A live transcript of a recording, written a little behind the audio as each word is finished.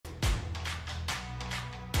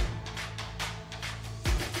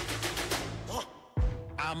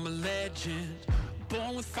I'm a legend,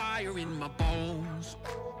 born with fire in my bones.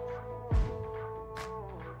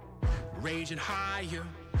 Raging higher,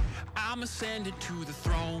 I'm ascending to the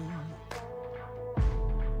throne.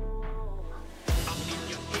 I'm in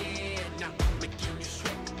your head now, making you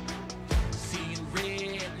sweat. Seeing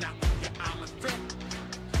red now, yeah, I'm a threat.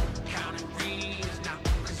 Counting rings now,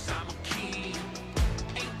 cause I'm a king.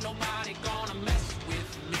 Ain't nobody gonna mess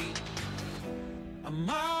with me.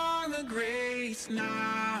 Among the greats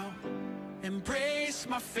now, embrace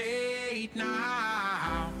my fate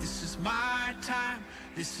now. This is my time,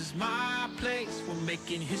 this is my place. We're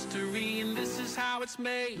making history and this is how it's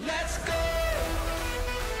made. Let's go!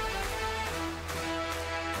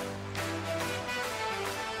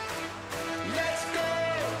 Let's go!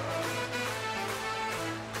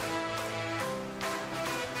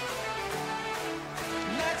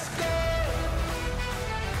 Let's go!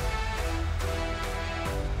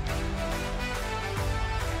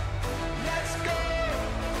 Let's go!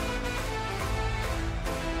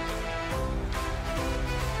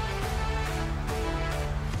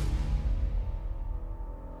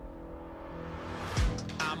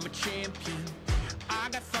 I'm a champion, I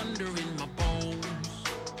got thunder in my bones.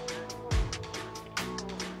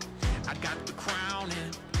 I got the crown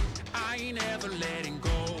and I ain't ever letting go.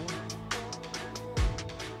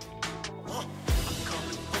 I'm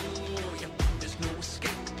coming for ya, there's no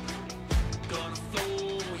escape. Gonna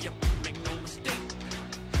flow ya, make no mistake.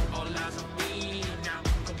 All eyes on me now,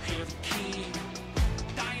 come here the king.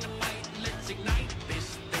 Dynamite, let's ignite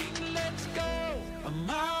this thing. Let's go!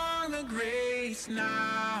 Among the greats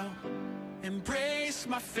now, embrace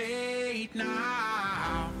my fate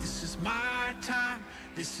now. This is my time,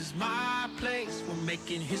 this is my place. We're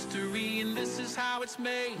making history and this is how it's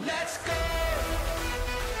made. Let's go!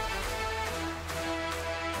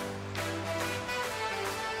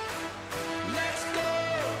 Let's go!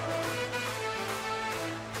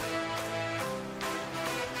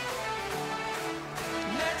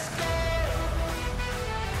 Let's go!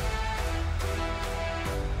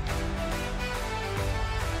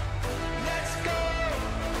 Let's go!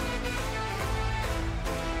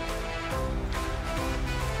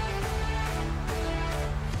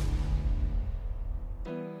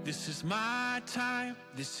 This is my time,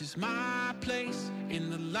 this is my place in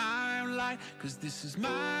the limelight, cause this is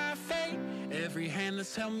my fate. Every hand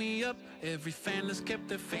that's held me up, every fan that's kept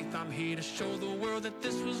their faith. I'm here to show the world that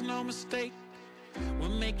this was no mistake. We're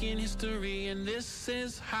making history and this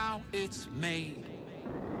is how it's made.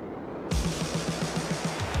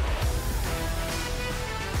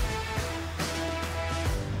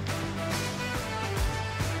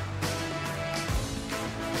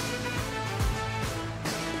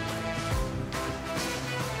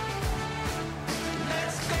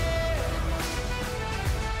 Let's go!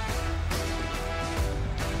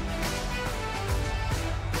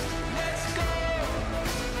 Let's go!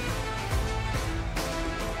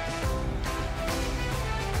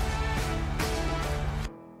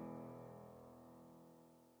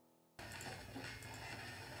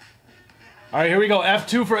 All right, here we go.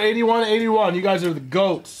 F2 for 81-81. You guys are the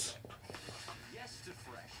GOATs. Yes to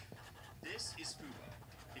fresh. This is Fubo.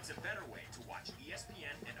 It's a better way to watch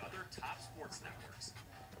ESPN and other top sports networks.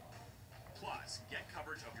 Plus, get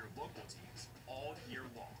coverage of your local teams all year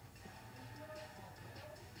long.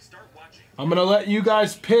 Start watching. I'm going to let you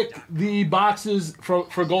guys pick the boxes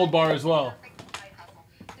for Gold Bar as well.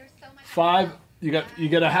 5, you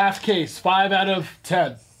get a half case, 5 out of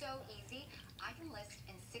 10. So easy. I can list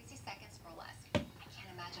in 60 seconds or less. I can't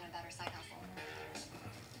imagine a better side hustle.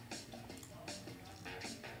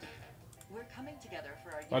 We're coming together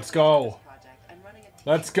for our Let's go. project and running a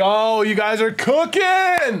Let's go. You guys are cooking.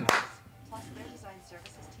 plus their design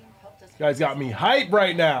services team helped us. You guys got me hype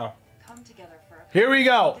right now. Come together for a Here we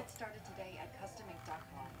go. Get started today at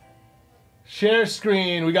customink.com. Share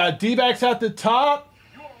screen. We got D-backs at the top.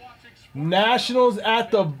 Nationals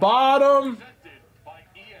at the bottom.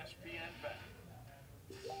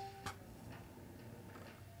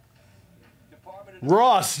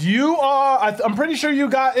 Ross, you are... I'm pretty sure you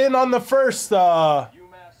got in on the first... Didn't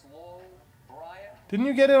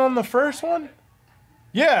you get in on the first one?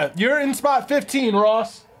 Yeah, you're in spot 15,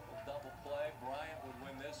 Ross. Double play. Bryant would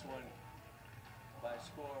win this one by a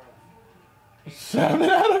score of 7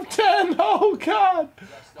 out of 10. Oh God.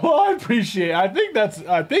 Well, I appreciate it. I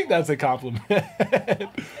think that's a compliment.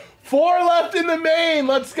 4 left in the main.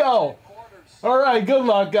 Let's go. All right. Good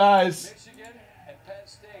luck, guys. Michigan and Penn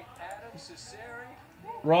State. Adams, Cesare.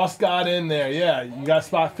 Ross got in there. Yeah, you got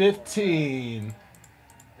spot 15.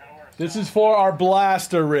 This is for our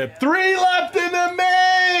blaster rip. 3 left in the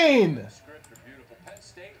main. Script are beautiful. Penn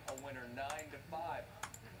State a winner 9-5.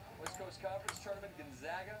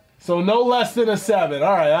 So no less than a 7.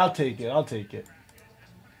 All right, I'll take it. I'll take it.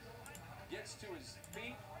 Gets to his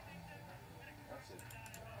feet. That's a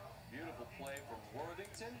beautiful play from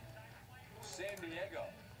Worthington. San Diego.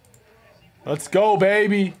 Let's go,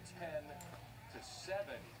 baby. 10-7.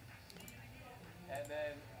 And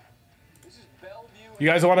then this is Bellevue. You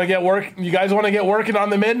guys want to get work? You guys want to get working on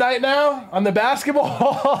the midnight now on the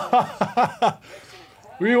basketball?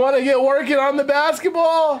 We want to get working on the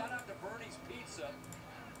basketball. Shout out to Bernie's Pizza.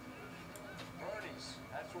 Bernie's,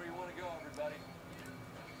 that's where you want to go, everybody.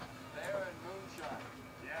 There in Moonshine.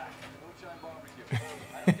 Yeah, Moonshine Barbecue. I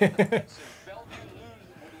don't get the mix. Bellevue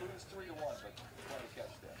would lose 3-1, but what a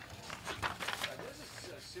catch there. This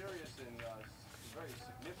is a serious and very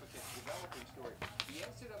significant developing story. The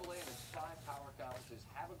NCAA and its 5 power conferences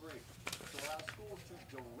have agreed to allow schools to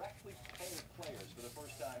directly pay players for the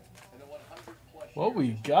first time in the 100-plus years. What we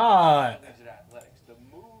got? The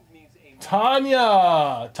move means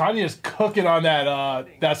a Tanya's cooking on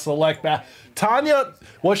that select Tanya,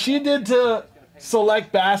 what she did to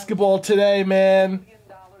select basketball today, man,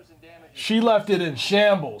 she left it in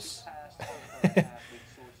shambles.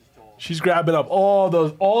 She's grabbing up all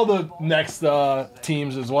the next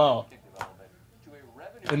teams as well.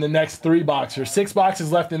 In the next 3 boxers. 6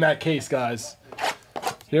 boxes left in that case, guys.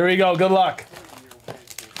 Here we go. Good luck.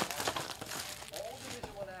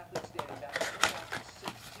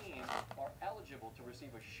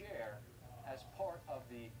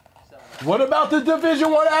 What about the Division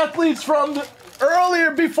I athletes from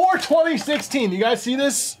earlier, before 2016? You guys see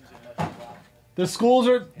this? The schools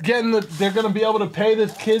are they're going to be able to pay the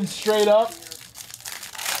kids straight up.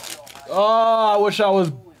 Oh, I wish I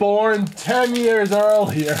was born 10 years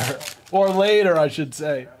earlier. Or later, I should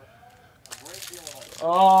say.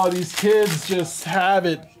 Oh, these kids just have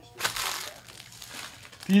it.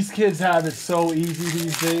 These kids have it so easy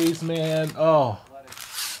these days, man. Oh.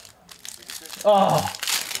 Oh.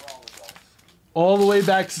 All the way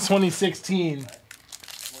back to 2016.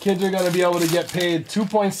 Kids are going to be able to get paid.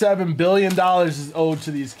 $2.7 billion is owed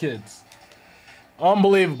to these kids.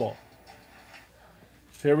 Unbelievable.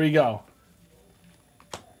 Here we go.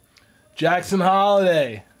 Jackson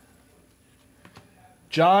Holiday.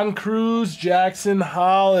 John Cruz, Jackson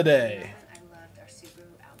Holiday. I loved our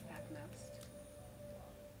Subaru Outback most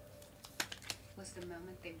was the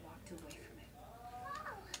moment they walked away from it.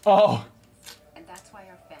 Oh. And that's why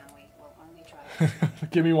our family will only drive.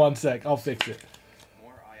 Give me 1 sec. I'll fix it.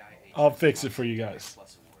 I'll fix it for you guys.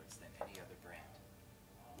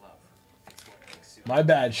 My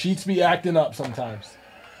bad. Sheets be acting up sometimes.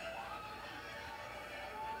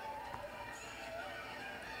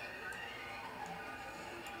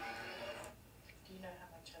 Do you know how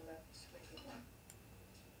much I love this sweetie? A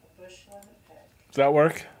bush lemon pack. Does that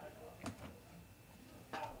work?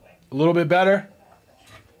 A little bit better?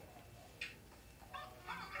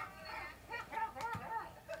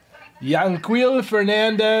 Yanquil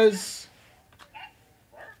Fernandez.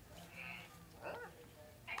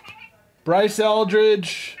 Bryce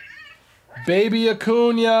Eldridge. Baby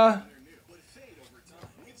Acuna.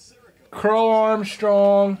 Crow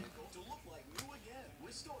Armstrong.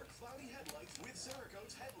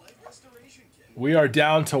 We are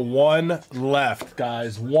down to 1 left,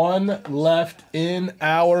 guys. 1 left in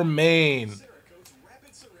our main.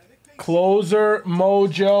 Closer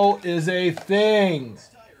mojo is a thing.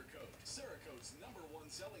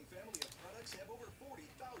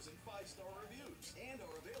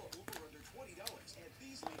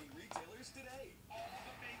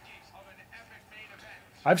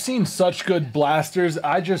 I've seen such good blasters,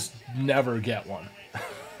 I just never get one.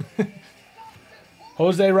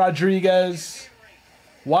 Jose Rodriguez.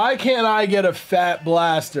 Why can't I get a fat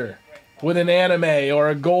blaster with an anime or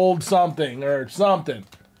a gold something or something?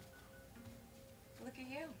 Look at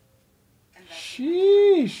you.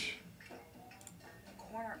 Sheesh.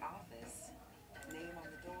 Corner office. Name on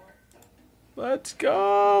the door. Let's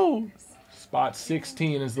go. Spot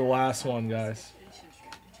 16 is the last one, guys.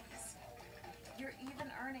 You're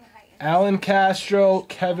even earning high interest Alan Castro,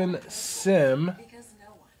 Kevin Sim, because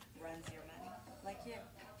no one runs your money like you.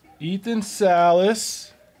 Ethan Salas,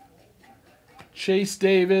 Chase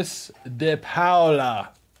Davis, De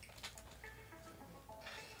Paula.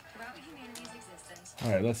 Throughout humanity's existence,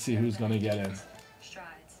 All right, let's see who's going to get in.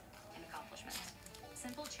 strides and accomplishments.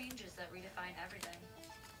 Simple changes that redefine everything.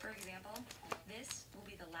 For example, this will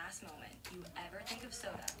be the last moment you ever think of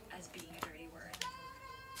soda as being a dirty word.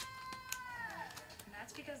 And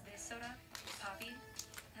that's because this soda, Poppy,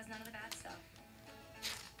 has none of the bad stuff.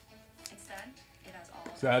 Instead, it has all.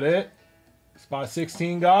 Is that it? Spot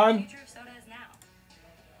 16 The gone? future of soda is now.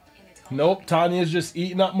 And it's Nope, Tanya's just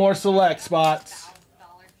eating up more select spots. $1,000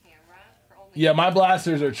 camera Yeah, my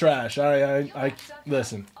blasters are trash. I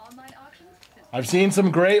listen. I've seen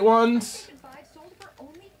some great ones.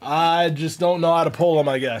 I just don't know how to pull them,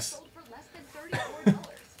 I guess.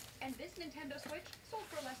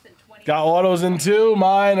 Got autos in too.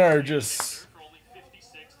 Mine are just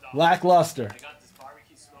lackluster. I got this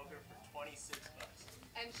barbecue smoker for $26.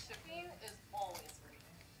 And shipping is always free.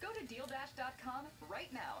 Go to dealdash.com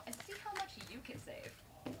right now and see how much you can save.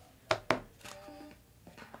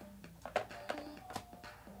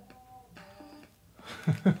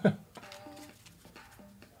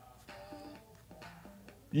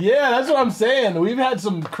 Yeah, that's what I'm saying. We've had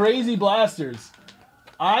some crazy blasters.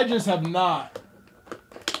 I just have not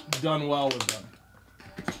done well with them.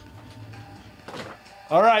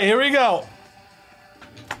 All right, here we go.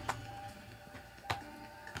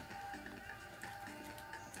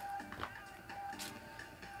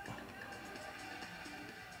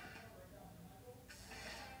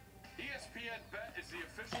 ESPN Bet is the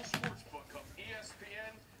official sports book of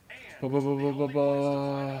ESPN and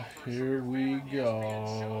Here we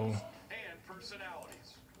go. and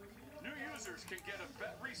personalities. New users can get a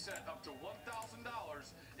bet reset up to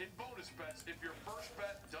 $1,000 in bonus bets if your first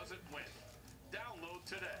bet doesn't win. Download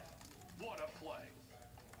today. What a play.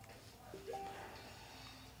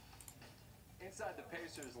 Inside the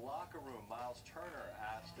Pacers locker room, Miles Turner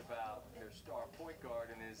asked about their star point guard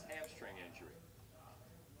and his hamstring injury.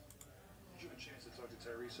 Did you have a chance to talk to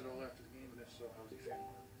Tyrese at all after the game, and if so, how was he feeling?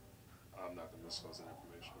 I'm not going to disclose that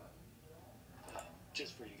information.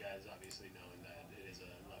 Just for you guys, obviously knowing that it is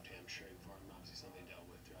a left hamstring for him, obviously something dealt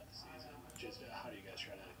with throughout the season. Just how do you guys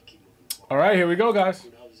try to keep moving forward? All right, here we go, guys.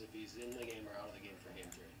 Who knows if he's in the game or out of the game for game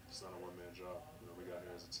 3? It's not a one-man job. You know, we got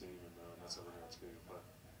here as a team, and that's how we're going to continue to play.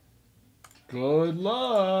 Good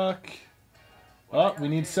luck. Oh, we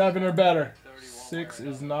need 7 or better. 6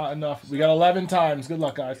 is not enough. We got 11 times. Good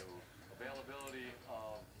luck, guys. Availability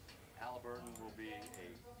of Halliburton will be a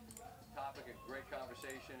topic of great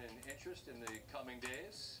conversation and interest in the coming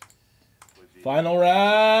days. Final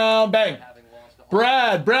round. Bang.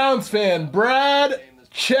 Brad, Browns fan. Brad,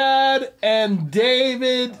 Chad, and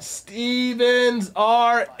David Stevens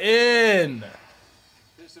are in.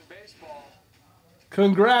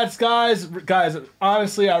 Congrats, guys. Guys,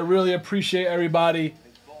 honestly, I really appreciate everybody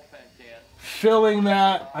filling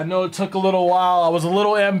that. I know it took a little while. I was a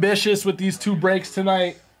little ambitious with these 2 breaks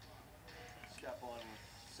tonight.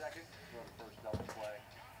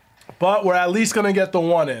 But we're at least going to get the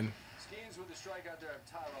 1 in.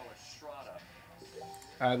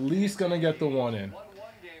 At least going to get the 1 in. All right,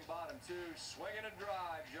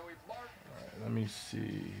 let me see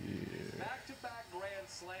here.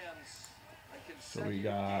 So we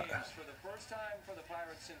got for the first time for the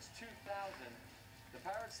Pirates since 2000. The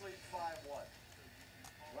Pirates lead 5-1.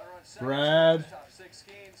 Brad,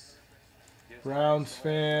 Browns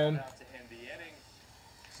fan.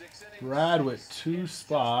 Brad with 2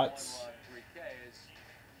 spots.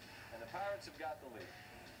 And the Pirates have got the lead.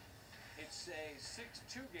 It's a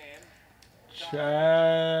 6-2 game.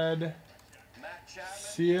 Chad,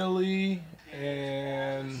 Sealy,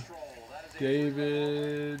 and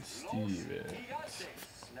David Stevens.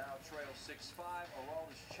 Now trail 6-5.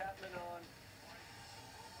 Aroldis Chapman on.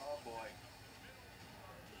 Oh boy.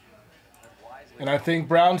 And I think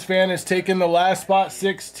Browns fan has taken the last spot,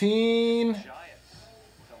 16.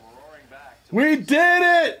 We did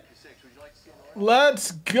it!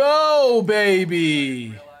 Let's go,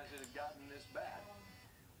 baby!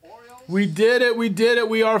 We did it, we did it.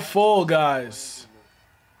 We are full, guys.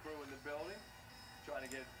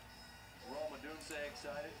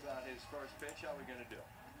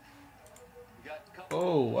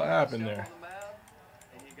 Oh, what happened there?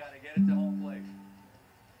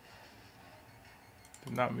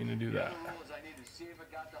 Did not mean to do that.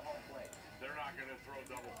 They're not going to throw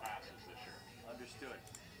double passes this year. Understood.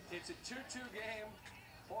 It's a 2-2 game.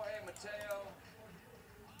 Jorge Mateo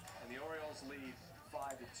and the Orioles lead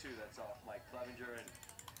 5-2. That's off Mike Clevenger and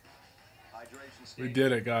hydration state. We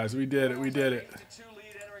did it, guys. We did it. We did it. 8-2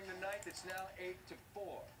 lead entering the ninth. It's now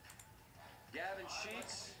 8-4. Gavin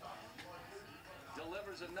Sheets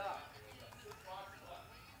delivers enough.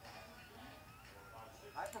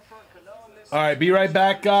 All right, be right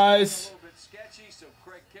back, guys.